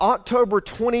October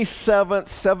 27th,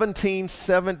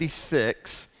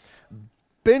 1776,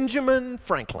 Benjamin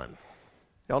Franklin,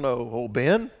 y'all know old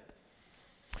Ben,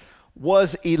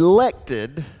 was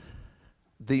elected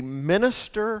the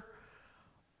minister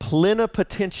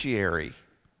plenipotentiary.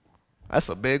 That's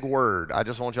a big word. I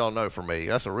just want y'all to know for me.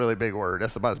 That's a really big word.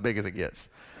 That's about as big as it gets.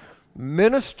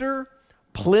 Minister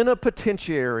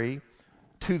plenipotentiary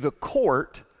to the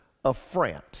court of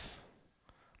France.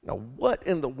 Now, what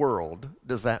in the world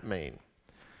does that mean?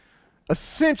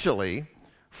 Essentially,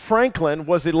 Franklin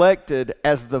was elected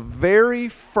as the very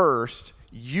first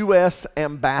U.S.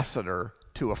 ambassador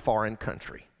to a foreign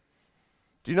country.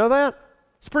 Do you know that?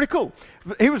 It's pretty cool.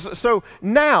 So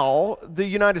now the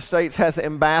United States has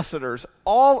ambassadors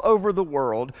all over the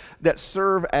world that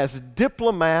serve as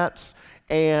diplomats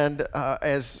and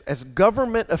as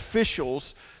government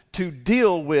officials to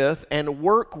deal with and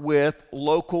work with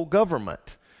local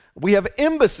government. We have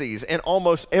embassies in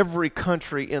almost every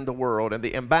country in the world, and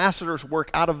the ambassadors work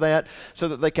out of that so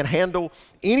that they can handle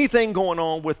anything going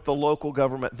on with the local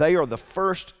government. They are the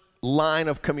first line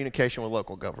of communication with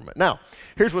local government. Now,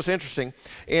 here's what's interesting.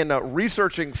 In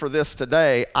researching for this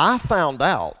today, I found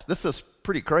out, this is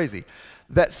pretty crazy,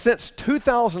 that since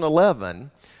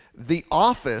 2011, the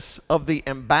office of the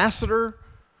ambassador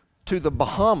to the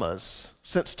Bahamas,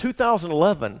 since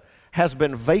 2011, has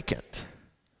been vacant.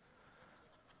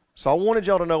 So I wanted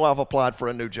y'all to know I've applied for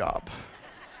a new job.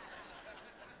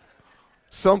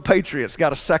 Some patriots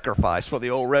got to sacrifice for the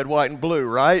old red, white, and blue,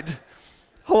 right?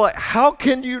 Like, how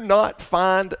can you not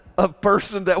find a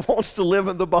person that wants to live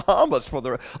in the Bahamas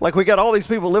like we got all these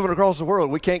people living across the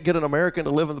world. We can't get an American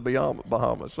to live in the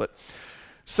Bahamas. But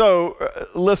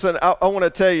listen, I want to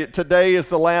tell you, today is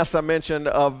the last I mentioned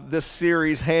of this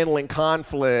series, Handling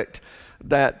Conflict,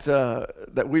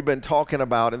 that we've been talking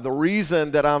about. And the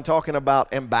reason that I'm talking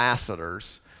about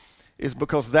ambassadors is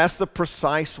because that's the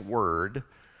precise word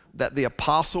that the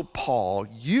Apostle Paul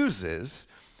uses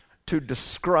to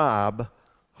describe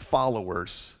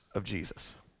followers of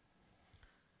Jesus.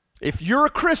 If you're a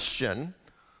Christian,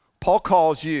 Paul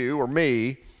calls you or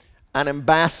me an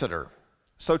ambassador.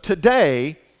 So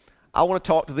today, I want to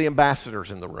talk to the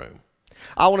ambassadors in the room.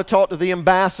 I want to talk to the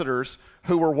ambassadors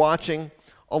who are watching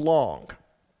along.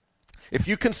 If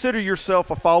you consider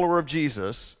yourself a follower of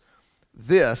Jesus,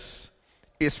 this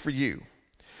is for you.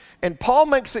 And Paul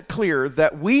makes it clear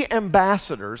that we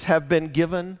ambassadors have been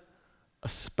given a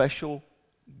special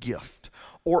gift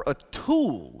or a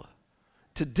tool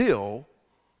to deal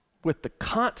with the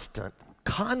constant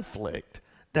conflict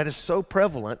that is so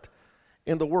prevalent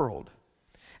in the world.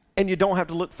 And you don't have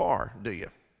to look far, do you?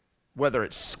 Whether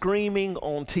it's screaming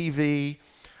on TV,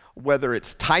 whether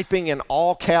it's typing in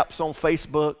all caps on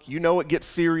Facebook, you know it gets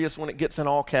serious when it gets in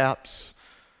all caps.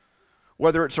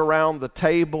 Whether it's around the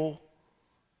table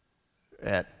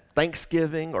at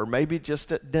Thanksgiving or maybe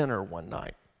just at dinner one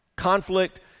night.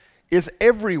 Conflict is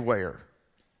everywhere.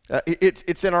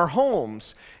 It's in our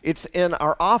homes. It's in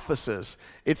our offices.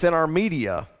 It's in our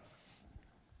media.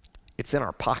 It's in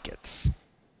our pockets.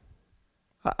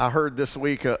 I heard this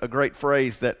week a great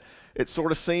phrase that it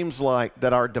sort of seems like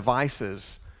that our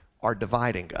devices are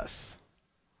dividing us.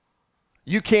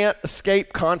 You can't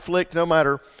escape conflict no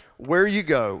matter where you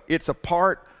go. It's a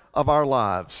part of our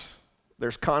lives.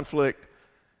 There's conflict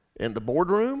in the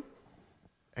boardroom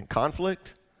and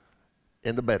conflict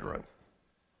in the bedroom.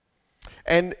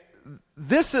 And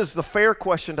this is the fair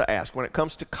question to ask when it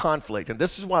comes to conflict, and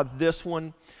this is why this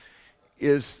one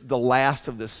is the last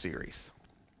of this series.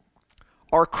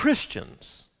 Are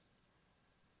Christians,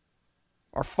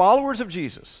 are followers of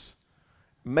Jesus,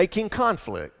 making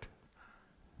conflict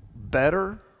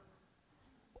better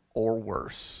or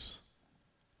worse?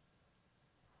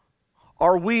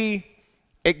 Are we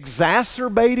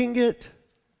exacerbating it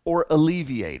or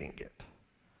alleviating it?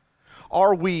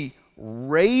 Are we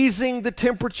raising the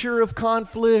temperature of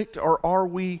conflict or are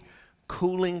we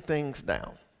cooling things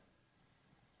down?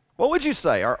 What would you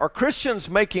say? Are Christians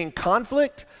making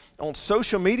conflict on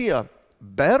social media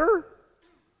better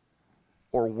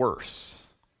or worse?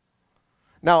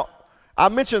 Now, I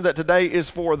mentioned that today is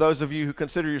for those of you who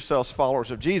consider yourselves followers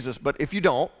of Jesus, but if you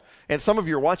don't, and some of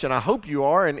you are watching, I hope you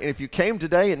are, and if you came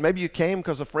today, and maybe you came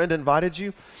because a friend invited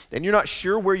you, and you're not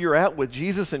sure where you're at with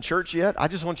Jesus in church yet, I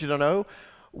just want you to know,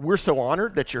 we're so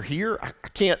honored that you're here.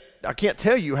 I can't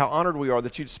tell you how honored we are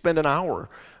that you'd spend an hour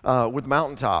with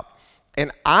Mountaintop.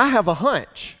 And I have a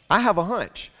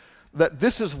hunch that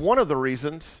this is one of the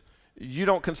reasons you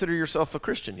don't consider yourself a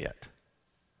Christian yet.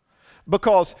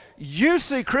 Because you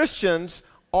see Christians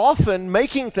often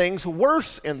making things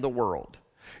worse in the world.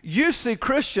 You see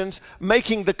Christians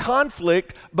making the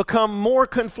conflict become more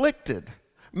conflicted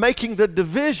making the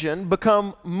division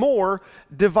become more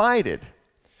divided.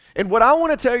 And what I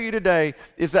want to tell you today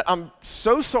is that I'm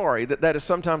so sorry that that is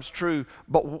sometimes true,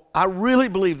 but I really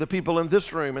believe the people in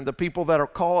this room and the people that are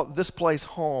called this place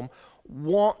home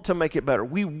want to make it better.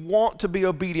 We want to be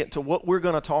obedient to what we're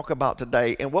going to talk about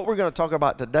today. And what we're going to talk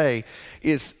about today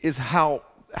is how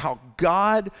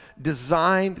God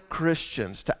designed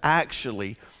Christians to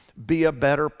actually be a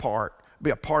part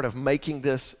of making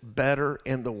this better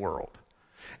in the world.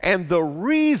 And the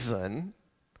reason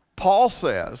Paul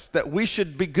says that we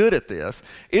should be good at this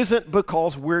isn't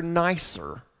because we're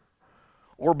nicer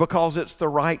or because it's the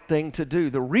right thing to do.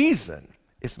 The reason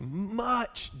is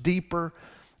much deeper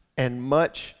and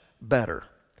much better.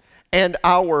 And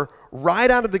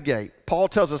right out of the gate, Paul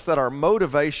tells us that our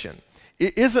motivation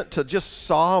isn't to just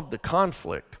solve the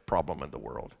conflict problem in the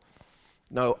world.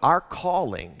 No, our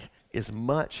calling is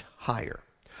much higher.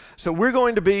 So we're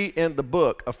going to be in the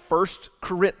book of 1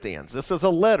 Corinthians. This is a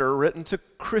letter written to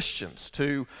Christians,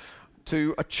 to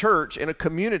a church in a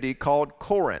community called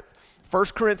Corinth. 1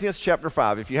 Corinthians chapter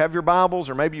 5. If you have your Bibles,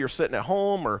 or maybe you're sitting at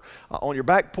home or on your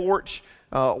back porch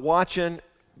watching,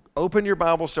 open your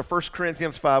Bibles to 1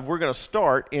 Corinthians 5. We're going to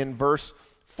start in verse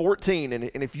 14.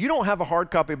 And if you don't have a hard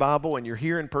copy Bible and you're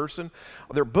here in person,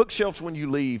 there are bookshelves when you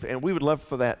leave, and we would love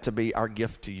for that to be our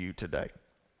gift to you today.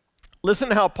 Listen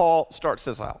to how Paul starts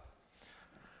this out.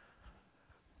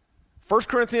 1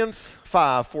 Corinthians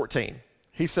 5:14.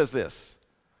 He says this: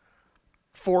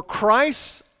 "For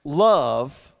Christ's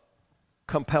love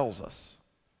compels us."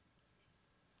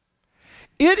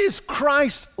 It is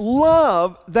Christ's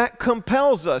love that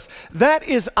compels us. That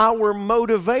is our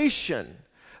motivation.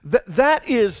 That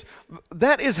is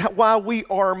why we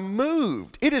are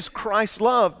moved. It is Christ's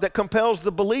love that compels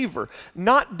the believer.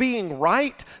 Not being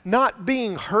right, not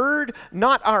being heard,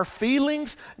 not our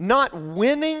feelings, not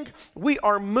winning. We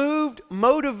are moved,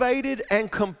 motivated,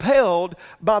 and compelled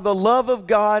by the love of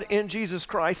God in Jesus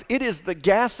Christ. It is the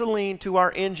gasoline to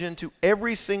our engine, to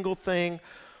every single thing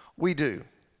we do.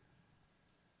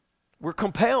 We're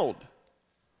compelled,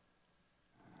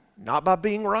 not by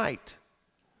being right,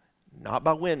 not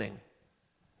by winning.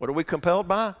 What are we compelled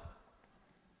by?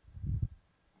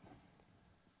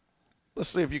 Let's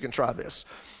see if you can try this.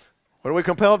 What are we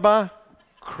compelled by?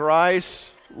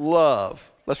 Christ's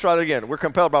love. Let's try it again. We're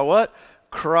compelled by what?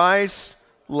 Christ's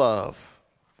love.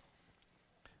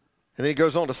 And then he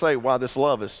goes on to say why this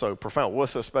love is so profound.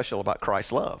 What's so special about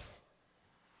Christ's love?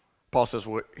 Paul says,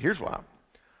 well, here's why.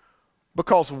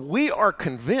 Because we are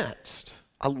convinced,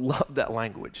 I love that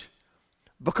language,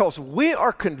 because we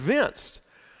are convinced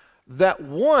that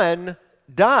one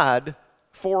died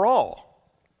for all.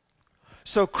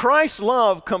 So Christ's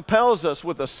love compels us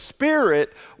with a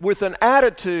spirit, with an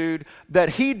attitude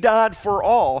that he died for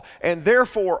all, and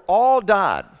therefore all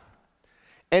died.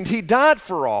 And he died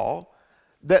for all,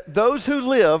 that those who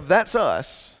live, that's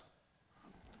us,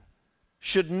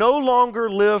 should no longer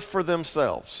live for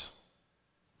themselves.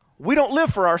 We don't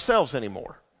live for ourselves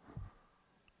anymore,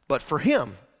 but for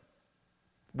him.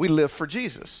 We live for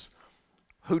Jesus,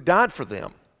 who died for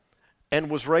them and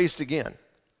was raised again.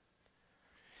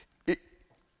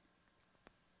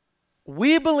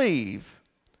 We believe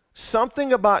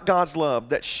something about God's love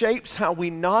that shapes how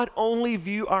we not only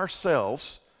view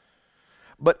ourselves,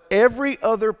 but every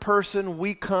other person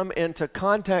we come into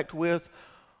contact with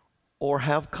or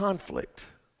have conflict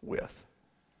with.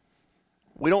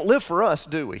 We don't live for us,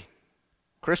 do we?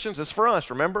 Christians, it's for us,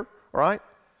 remember? All right?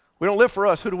 We don't live for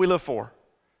us. Who do we live for?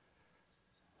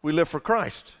 We live for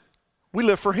Christ. We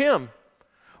live for him.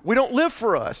 We don't live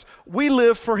for us. We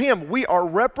live for him. We are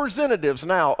representatives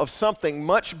now of something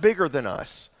much bigger than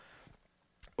us.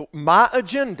 My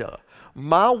agenda,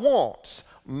 my wants,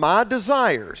 my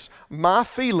desires, my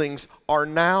feelings are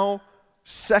now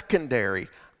secondary.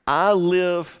 I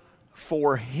live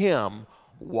for him.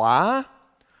 Why?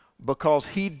 Because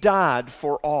he died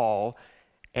for all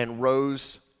and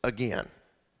rose again.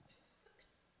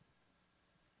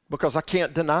 Because I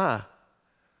can't deny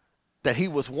that he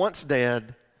was once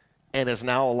dead and is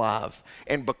now alive.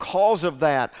 And because of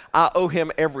that, I owe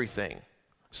him everything.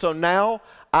 So now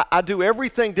I do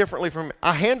everything differently from him.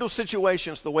 I handle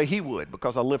situations the way he would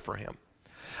because I live for him.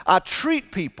 I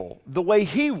treat people the way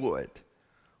he would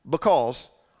because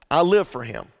I live for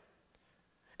him.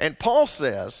 And Paul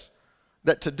says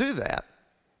that to do that,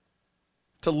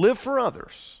 to live for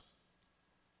others,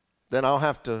 then I'll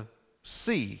have to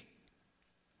see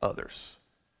others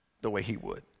the way he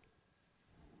would.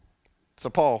 So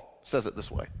Paul says it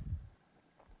this way.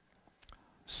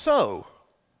 So,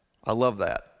 I love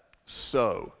that.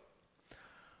 So,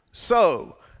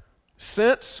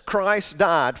 since Christ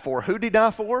died for, who did he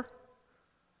die for?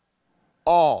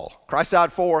 all. Christ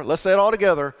died for, let's say it all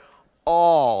together,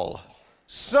 all.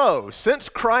 So, since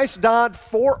Christ died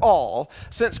for all,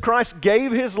 since Christ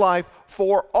gave his life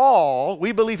for all,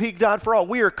 we believe he died for all.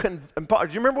 Do you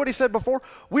remember what he said before?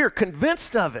 We are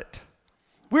convinced of it.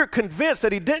 We're convinced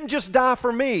that he didn't just die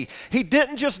for me. He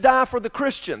didn't just die for the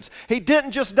Christians. He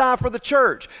didn't just die for the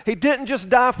church. He didn't just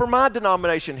die for my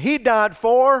denomination. He died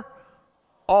for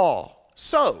all.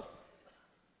 So,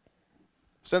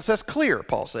 since that's clear,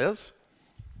 Paul says,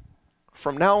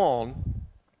 from now on,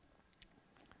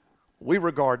 we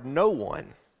regard no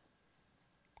one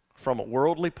from a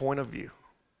worldly point of view.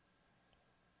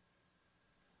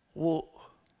 Well,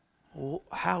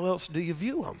 how else do you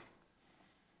view them?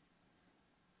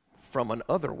 From an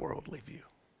otherworldly view.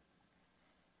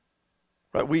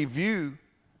 Right? We view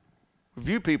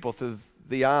people through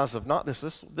the eyes of not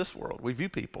this world. We view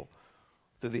people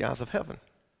through the eyes of heaven.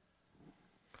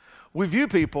 We view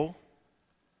people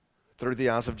through the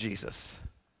eyes of Jesus.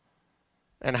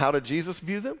 And how did Jesus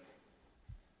view them?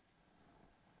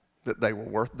 That they were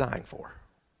worth dying for.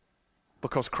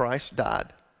 Because Christ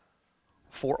died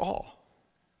for all.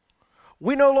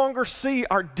 We no longer see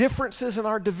our differences and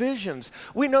our divisions.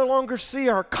 We no longer see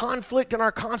our conflict and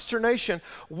our consternation.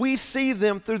 We see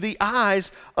them through the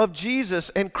eyes of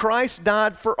Jesus, and Christ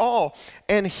died for all.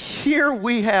 And here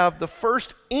we have the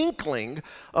first inkling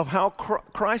of how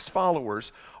Christ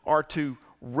followers are to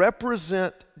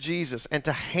represent Jesus and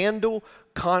to handle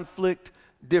conflict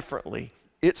differently.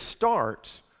 It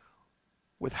starts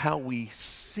with how we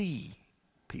see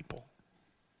people.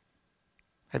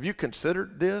 Have you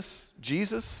considered this?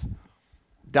 Jesus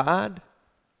died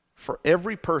for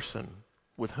every person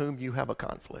with whom you have a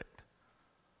conflict.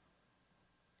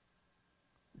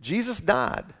 Jesus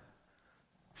died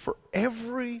for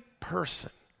every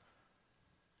person.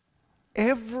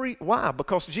 Why?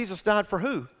 Because Jesus died for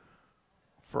who?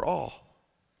 For all.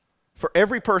 For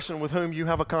every person with whom you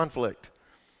have a conflict.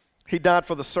 He died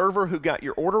for the server who got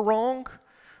your order wrong,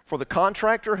 for the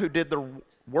contractor who did the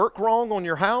work wrong on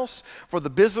your house, for the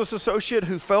business associate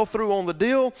who fell through on the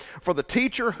deal, for the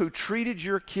teacher who treated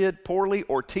your kid poorly,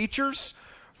 or teachers,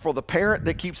 for the parent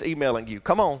that keeps emailing you.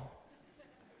 Come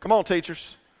on,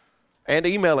 teachers. And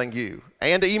emailing you.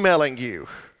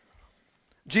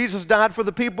 Jesus died for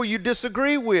the people you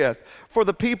disagree with, for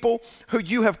the people who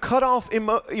you have cut off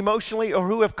emotionally or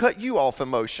who have cut you off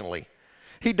emotionally.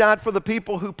 He died for the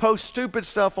people who post stupid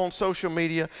stuff on social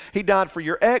media. He died for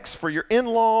your ex, for your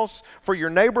in-laws, for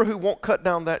your neighbor who won't cut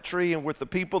down that tree, and with the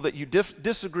people that you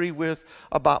disagree with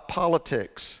about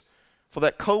politics. For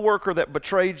that coworker that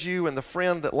betrayed you and the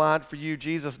friend that lied for you.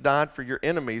 Jesus died for your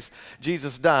enemies.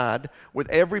 Jesus died with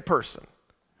every person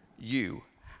you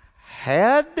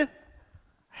had,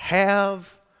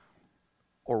 have,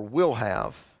 or will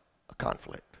have a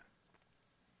conflict.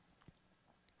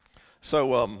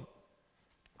 So,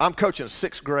 I'm coaching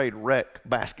 6th grade rec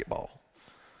basketball.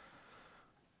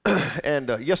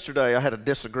 And yesterday I had a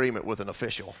disagreement with an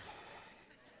official.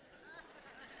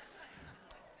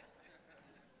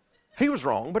 He was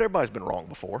wrong, but everybody's been wrong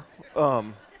before.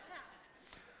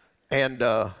 And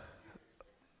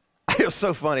it was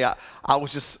so funny. I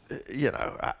was just,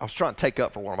 I was trying to take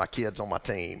up for one of my kids on my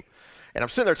team. And I'm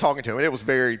sitting there talking to him, and it was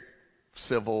very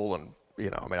civil. And,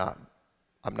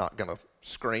 I'm not going to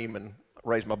scream and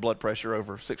raise my blood pressure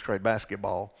over 6th grade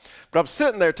basketball. But I'm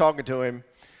sitting there talking to him.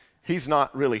 He's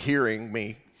not really hearing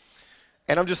me.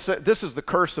 And I'm just saying, this is the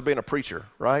curse of being a preacher,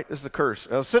 right? This is the curse.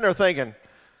 I was sitting there thinking,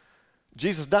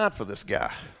 Jesus died for this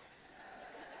guy.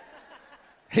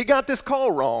 He got this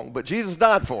call wrong, but Jesus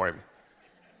died for him.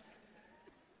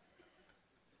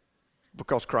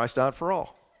 Because Christ died for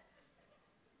all.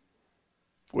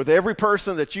 With every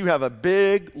person that you have a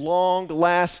big,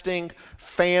 long-lasting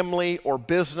family or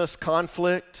business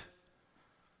conflict,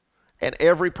 and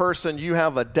every person you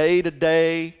have a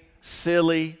day-to-day,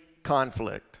 silly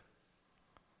conflict.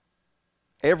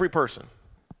 Every person,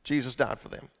 Jesus died for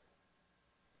them.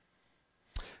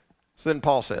 So then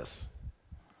Paul says,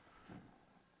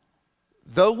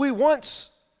 though we once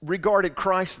regarded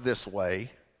Christ this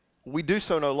way, we do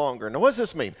so no longer. Now, what does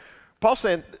this mean? Paul's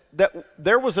saying that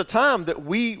there was a time that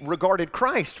we regarded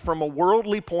Christ from a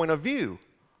worldly point of view.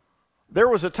 There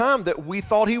was a time that we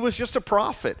thought he was just a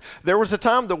prophet. There was a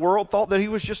time the world thought that he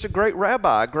was just a great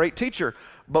rabbi, a great teacher.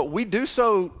 But we do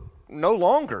so no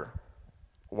longer.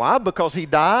 Why? Because he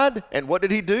died, and what did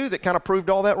he do that kind of proved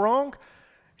all that wrong?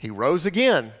 He rose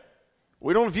again.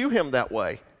 We don't view him that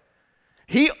way.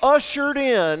 He ushered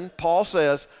in, Paul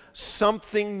says,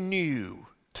 something new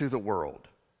to the world.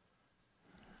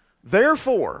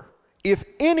 Therefore, If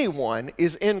anyone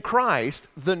is in Christ,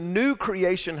 the new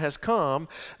creation has come,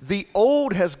 the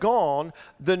old has gone,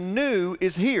 the new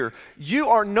is here. You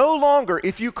are no longer,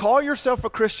 if you call yourself a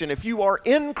Christian, if you are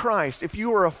in Christ, if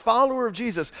you are a follower of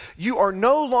Jesus, you are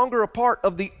no longer a part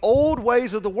of the old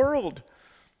ways of the world.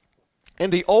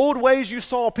 And the old ways you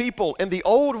saw people, and the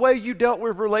old way you dealt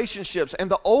with relationships, and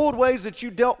the old ways that you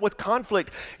dealt with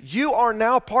conflict, you are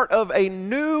now part of a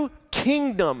new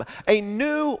kingdom, a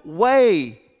new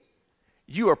way.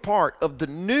 You are part of the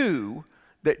new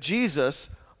that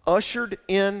Jesus ushered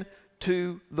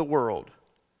into the world.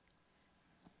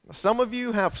 Some of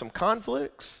you have some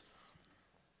conflicts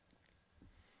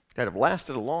that have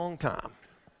lasted a long time.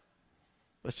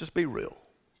 Let's just be real.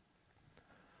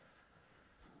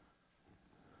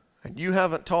 And you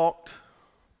haven't talked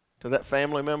to that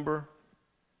family member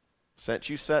since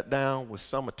you sat down with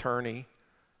some attorney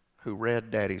who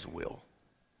read Daddy's will.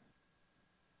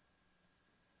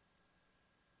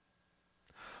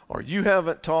 Or you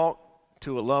haven't talked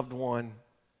to a loved one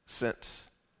since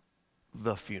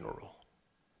the funeral.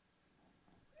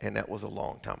 And that was a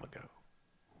long time ago.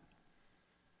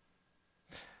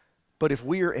 But if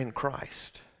we are in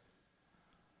Christ,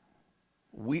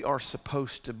 we are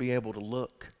supposed to be able to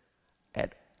look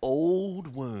at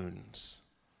old wounds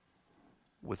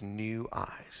with new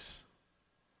eyes.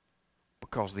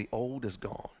 Because the old is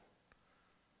gone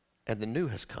and the new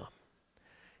has come.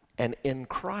 And in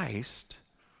Christ,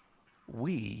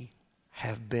 we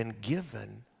have been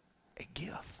given a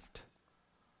gift.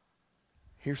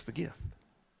 Here's the gift.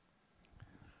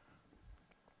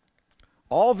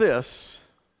 All this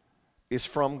is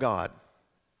from God,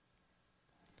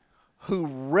 who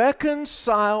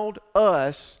reconciled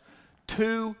us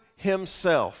to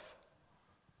himself.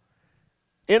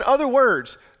 In other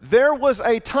words, there was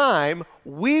a time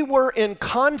we were in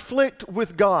conflict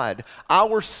with God.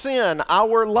 Our sin,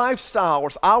 our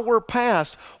lifestyles, our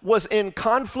past was in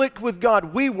conflict with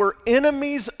God. We were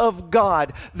enemies of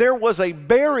God. There was a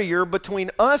barrier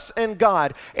between us and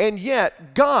God, and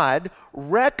yet God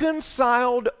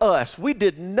reconciled us. We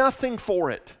did nothing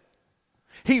for it.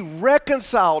 He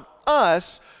reconciled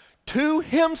us to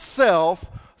himself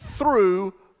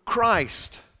through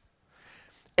Christ.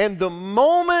 And the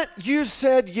moment you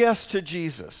said yes to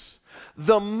Jesus,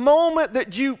 the moment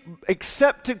that you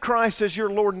accepted Christ as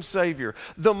your Lord and Savior,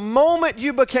 the moment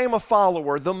you became a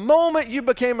follower, the moment you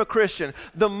became a Christian,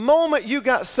 the moment you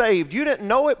got saved, you didn't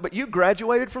know it, but you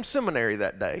graduated from seminary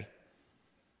that day.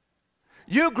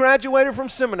 You graduated from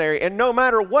seminary, and no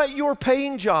matter what your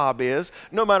paying job is,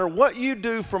 no matter what you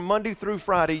do from Monday through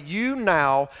Friday, you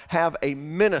now have a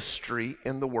ministry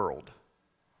in the world.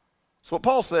 That's what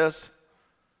Paul says.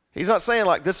 He's not saying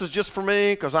like this is just for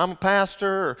me because I'm a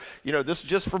pastor, or this is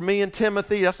just for me and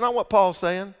Timothy. That's not what Paul's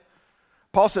saying.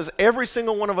 Paul says every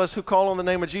single one of us who call on the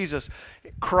name of Jesus,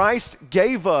 Christ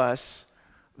gave us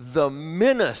the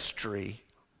ministry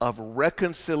of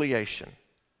reconciliation.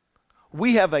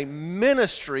 We have a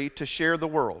ministry to share the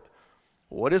world.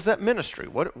 What is that ministry?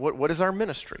 What is our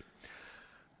ministry?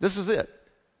 This is it.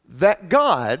 That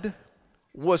God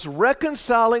was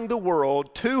reconciling the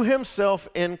world to himself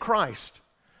in Christ.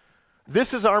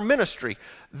 This is our ministry,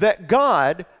 that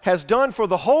God has done for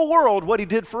the whole world what he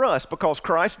did for us because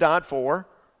Christ died for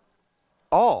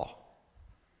all,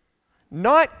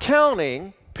 not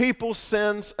counting people's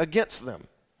sins against them.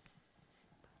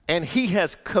 And he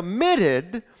has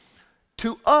committed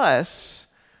to us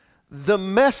the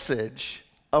message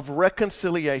of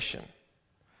reconciliation.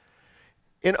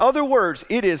 In other words,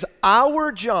 it is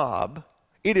our job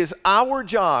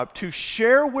to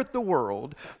share with the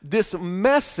world this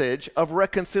message of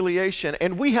reconciliation,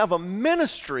 and we have a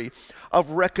ministry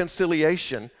of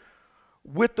reconciliation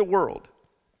with the world.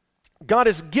 God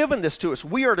has given this to us.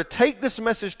 We are to take this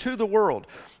message to the world.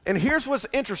 And here's what's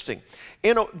interesting.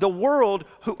 In the world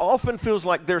who often feels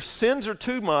like their sins are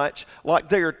too much, like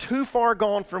they are too far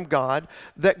gone from God,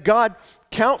 that God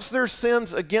counts their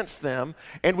sins against them,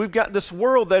 and we've got this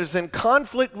world that is in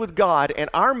conflict with God, and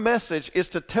our message is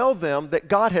to tell them that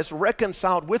God has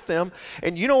reconciled with them.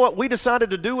 And you know what we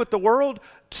decided to do with the world?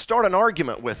 Start an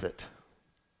argument with it.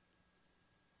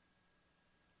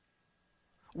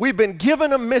 We've been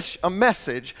given a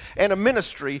message and a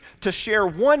ministry to share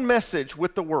one message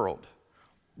with the world,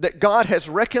 that God has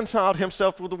reconciled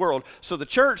himself with the world. So the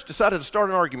church decided to start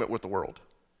an argument with the world.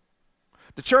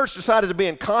 The church decided to be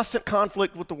in constant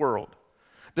conflict with the world.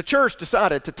 The church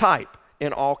decided to type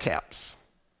in all caps.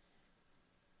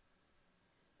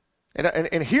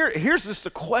 And here's just the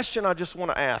question I just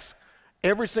want to ask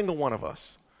every single one of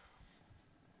us.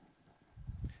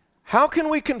 How can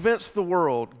we convince the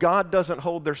world God doesn't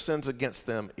hold their sins against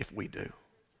them if we do?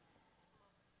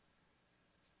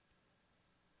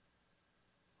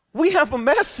 We have a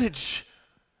message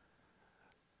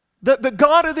that the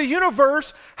God of the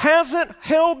universe hasn't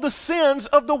held the sins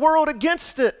of the world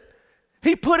against it.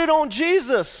 He put it on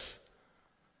Jesus.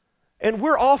 And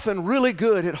we're often really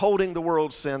good at holding the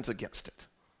world's sins against it.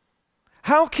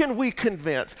 How can we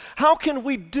convince? How can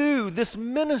we do this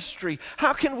ministry?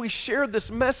 How can we share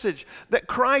this message that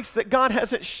Christ, that God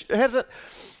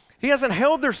He hasn't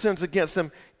held their sins against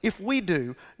them? If we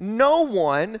do, no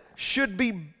one should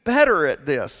be better at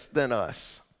this than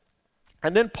us.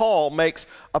 And then Paul makes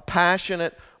a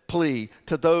passionate plea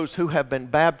to those who have been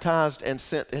baptized and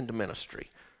sent into ministry.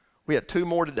 We had 2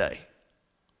 more today.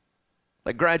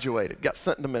 They graduated, got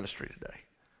sent into ministry today.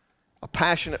 A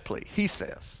passionate plea. He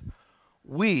says,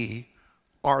 we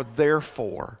are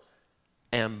therefore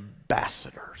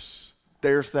ambassadors.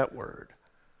 There's that word.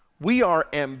 We are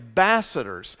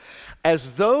ambassadors,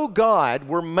 as though God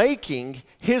were making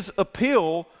his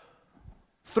appeal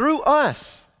through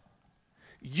us.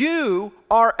 You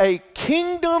are a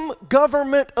kingdom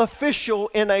government official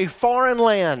in a foreign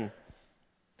land.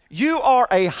 You are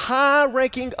a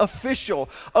high-ranking official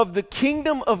of the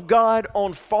kingdom of God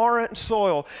on foreign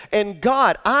soil. And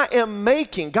God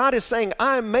is saying,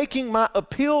 I am making my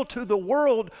appeal to the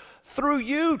world through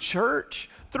you, church,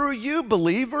 through you,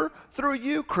 believer, through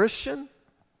you, Christian.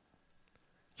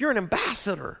 You're an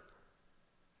ambassador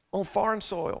on foreign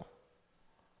soil.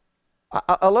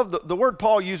 I love the word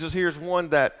Paul uses here is one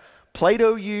that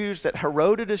Plato used, that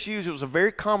Herodotus used. It was a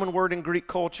very common word in Greek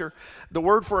culture. The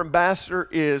word for ambassador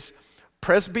is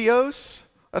presbyos.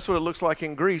 That's what it looks like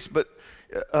in Greece, but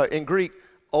in Greek,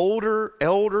 older,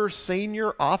 elder,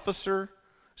 senior, officer.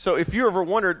 So if you ever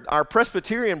wondered, our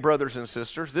Presbyterian brothers and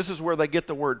sisters, this is where they get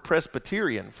the word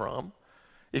Presbyterian from.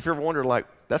 If you ever wondered, like,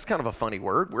 that's kind of a funny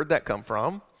word. Where'd that come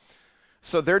from?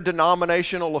 So their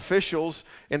denominational officials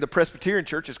in the Presbyterian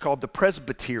church is called the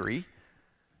presbytery.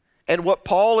 And what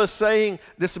Paul is saying,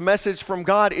 this message from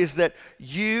God, is that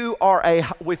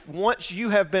once you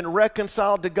have been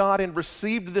reconciled to God and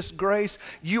received this grace,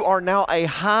 you are now a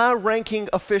high-ranking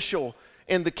official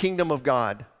in the kingdom of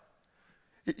God.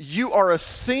 You are a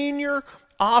senior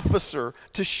officer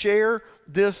to share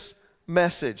this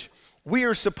message. We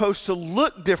are supposed to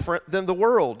look different than the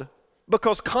world,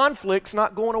 because conflict's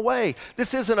not going away.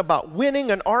 This isn't about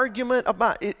winning an argument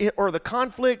about it or the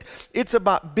conflict. It's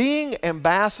about being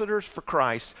ambassadors for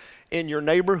Christ in your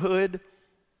neighborhood,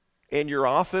 in your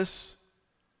office,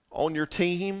 on your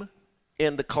team,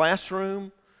 in the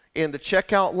classroom, in the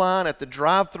checkout line, at the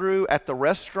drive-thru, at the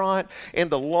restaurant, in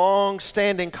the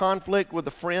long-standing conflict with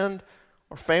a friend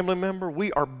or family member.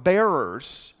 We are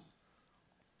bearers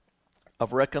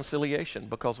of reconciliation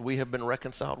because we have been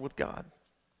reconciled with God.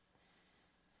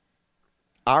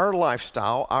 Our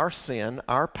lifestyle, our sin,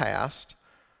 our past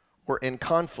were in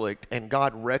conflict, and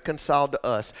God reconciled to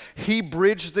us. He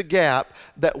bridged the gap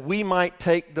that we might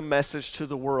take the message to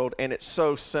the world, and it's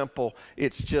so simple.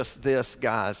 It's just this,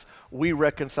 guys. We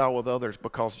reconcile with others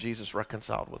because Jesus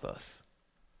reconciled with us.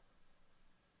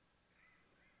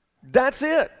 That's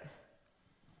it.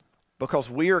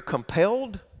 Because we are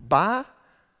compelled by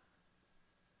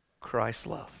Christ's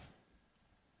love.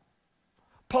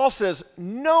 Paul says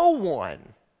no one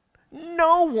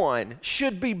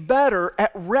should be better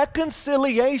at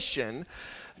reconciliation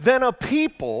than a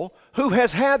people who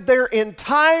has had their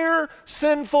entire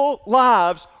sinful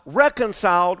lives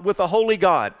reconciled with a holy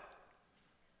God.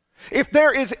 If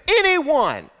there is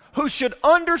anyone who should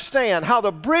understand how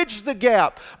to bridge the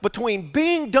gap between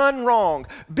being done wrong,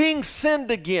 being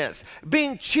sinned against,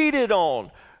 being cheated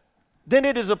on, then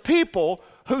it is a people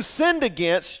who sinned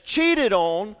against, cheated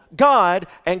on God,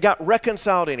 and got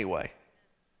reconciled anyway.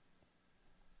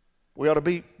 We ought to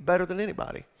be better than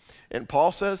anybody. And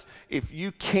Paul says, if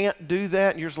you can't do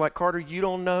that, and you're just like, Carter, you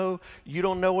don't know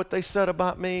what they said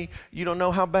about me. You don't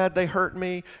know how bad they hurt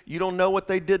me. You don't know what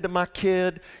they did to my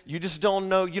kid. You just don't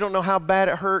know. You don't know how bad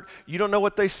it hurt. You don't know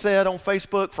what they said on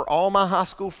Facebook for all my high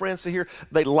school friends to hear.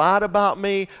 They lied about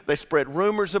me. They spread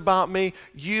rumors about me.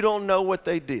 You don't know what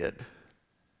they did.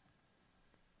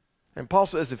 And Paul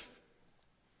says, if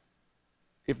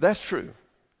that's true,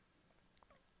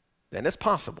 then it's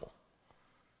possible.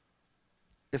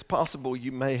 It's possible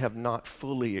you may have not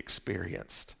fully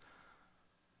experienced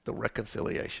the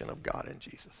reconciliation of God in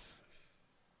Jesus.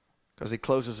 Because he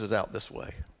closes it out this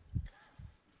way.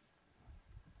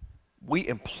 We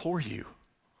implore you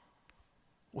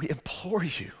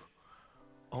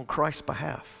on Christ's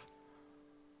behalf,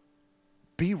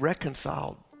 be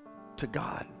reconciled to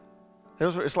God.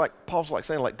 It's like Paul's like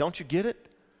saying, like, don't you get it?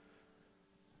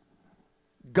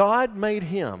 God made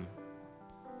him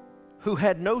who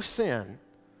had no sin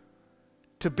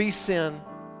to be sin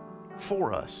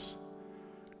for us,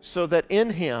 so that in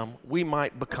him we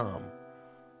might become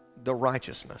the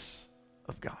righteousness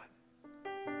of God.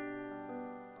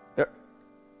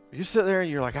 You sit there and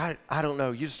you're like, I don't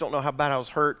know. You just don't know how bad I was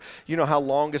hurt. You know how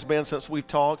long it's been since we've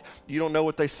talked. You don't know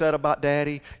what they said about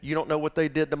Daddy. You don't know what they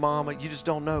did to Mama. You just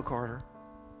don't know, Carter.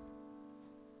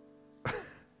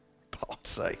 Paul would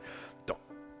say,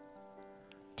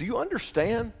 do you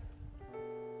understand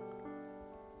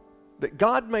that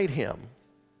God made him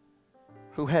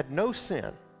who had no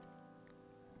sin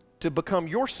to become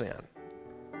your sin,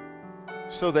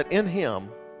 so that in him,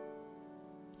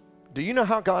 do you know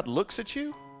how God looks at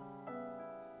you?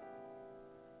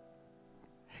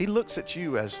 He looks at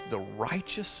you as the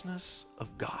righteousness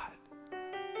of God.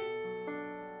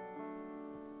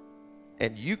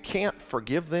 And you can't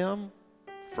forgive them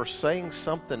for saying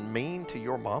something mean to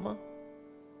your mama?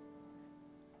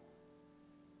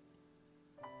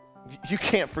 You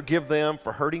can't forgive them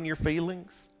for hurting your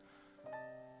feelings?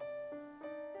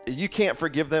 You can't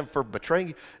forgive them for betraying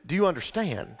you? Do you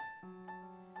understand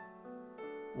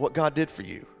what God did for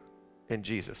you in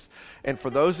Jesus? And for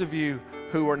those of you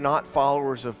who are not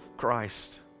followers of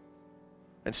Christ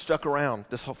and stuck around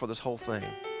for this whole thing,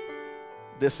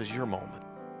 this is your moment.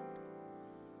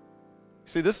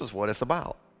 See, this is what it's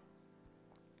about.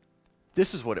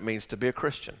 This is what it means to be a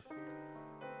Christian.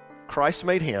 Christ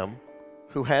made him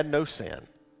who had no sin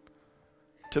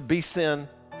to be sin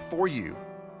for you,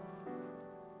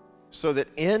 so that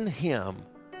in him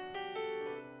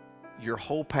your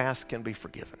whole past can be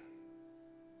forgiven.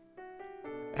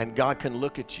 And God can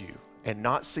look at you and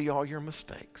not see all your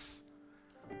mistakes,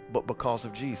 but because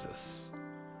of Jesus,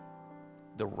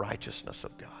 the righteousness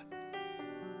of God.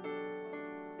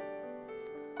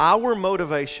 Our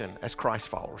motivation as Christ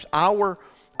followers, our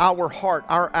heart,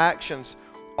 our actions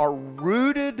are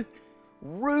rooted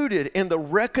in the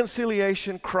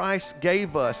reconciliation Christ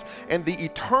gave us and the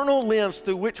eternal lens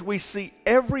through which we see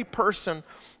every person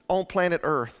on planet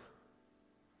Earth.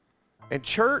 And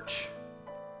church,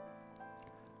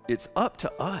 it's up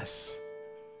to us.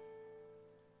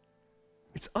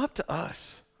 It's up to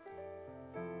us.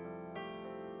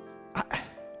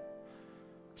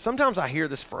 Sometimes I hear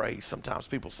this phrase, sometimes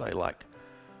people say like,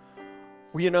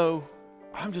 well, you know,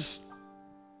 I just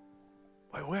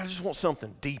want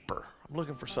something deeper. I'm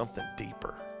looking for something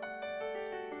deeper.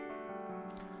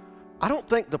 I don't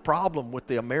think the problem with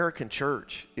the American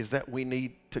church is that we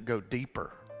need to go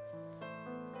deeper.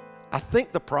 I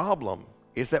think the problem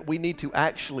is that we need to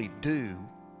actually do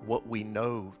what we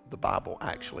know the Bible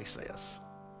actually says.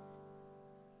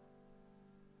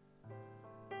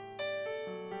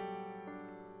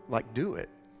 Like, do it.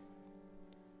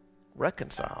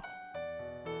 Reconcile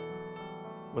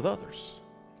with others,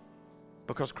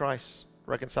 because Christ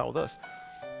reconciled with us.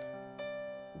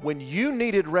 When you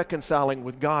needed reconciling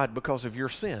with God because of your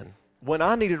sin, when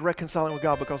I needed reconciling with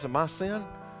God because of my sin,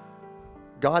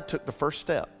 God took the first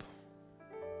step.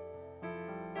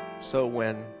 So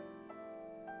when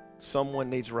someone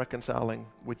needs reconciling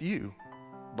with you,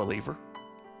 believer,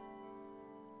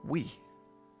 we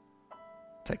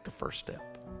take the first step.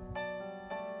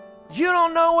 You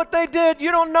don't know what they did.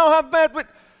 You don't know how bad, but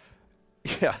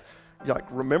yeah, you're like,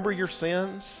 remember your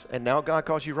sins and now God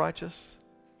calls you righteous?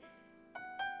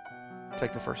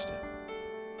 Take the first step.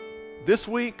 This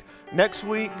week, next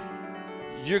week,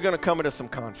 you're going to come into some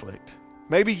conflict.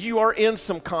 Maybe you are in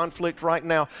some conflict right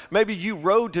now. Maybe you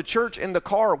rode to church in the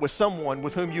car with someone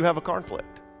with whom you have a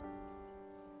conflict.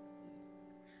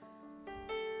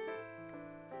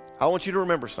 I want you to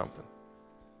remember something.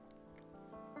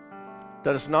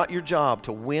 That it's not your job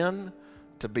to win,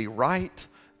 to be right,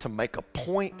 to make a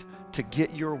point, to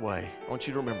get your way. I want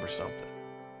you to remember something.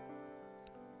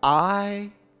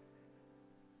 I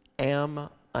am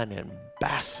an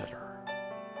ambassador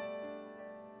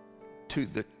to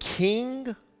the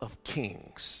King of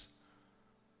Kings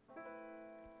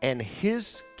and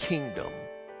his kingdom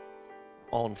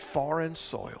on foreign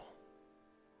soil.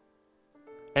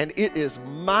 And it is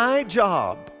my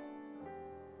job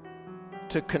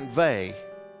to convey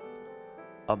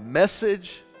a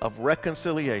message of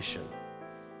reconciliation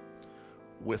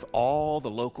with all the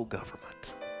local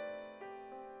government,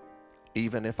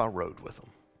 even if I rode with them.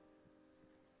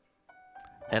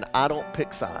 And I don't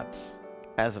pick sides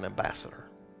as an ambassador,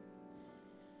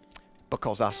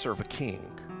 because I serve a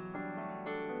king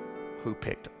who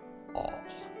picked all.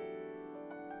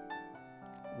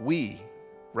 We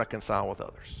reconcile with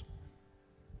others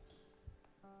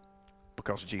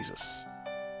because Jesus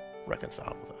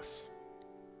reconciled with us.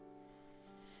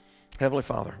 Heavenly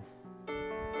Father,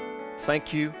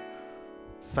 thank you,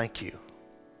 thank you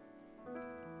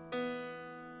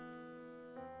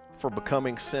for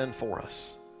becoming sin for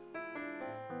us.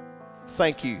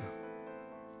 Thank you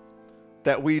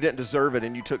that we didn't deserve it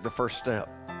and you took the first step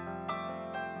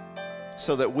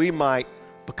so that we might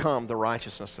become the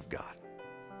righteousness of God.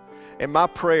 And my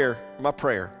prayer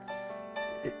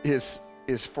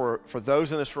is for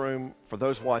those in this room, for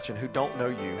those watching who don't know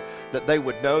you, that they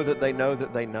would know that they know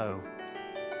that they know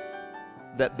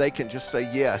that they can just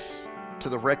say yes to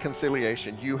the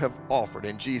reconciliation you have offered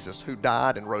in Jesus, who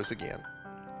died and rose again.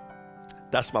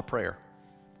 That's my prayer.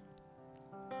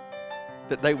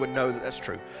 That they would know that that's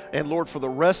true. And Lord, for the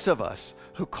rest of us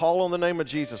who call on the name of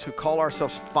Jesus, who call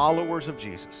ourselves followers of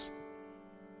Jesus,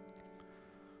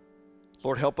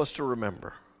 Lord, help us to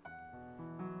remember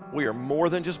we are more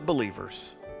than just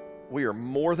believers. We are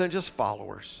more than just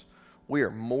followers. We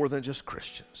are more than just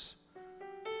Christians.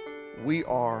 We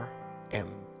are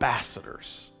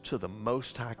ambassadors to the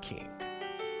Most High King.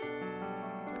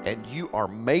 And you are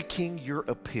making your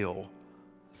appeal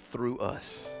through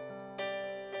us.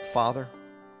 Father,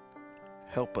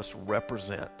 help us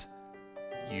represent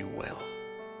you well.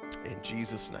 In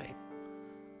Jesus' name,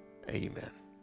 amen.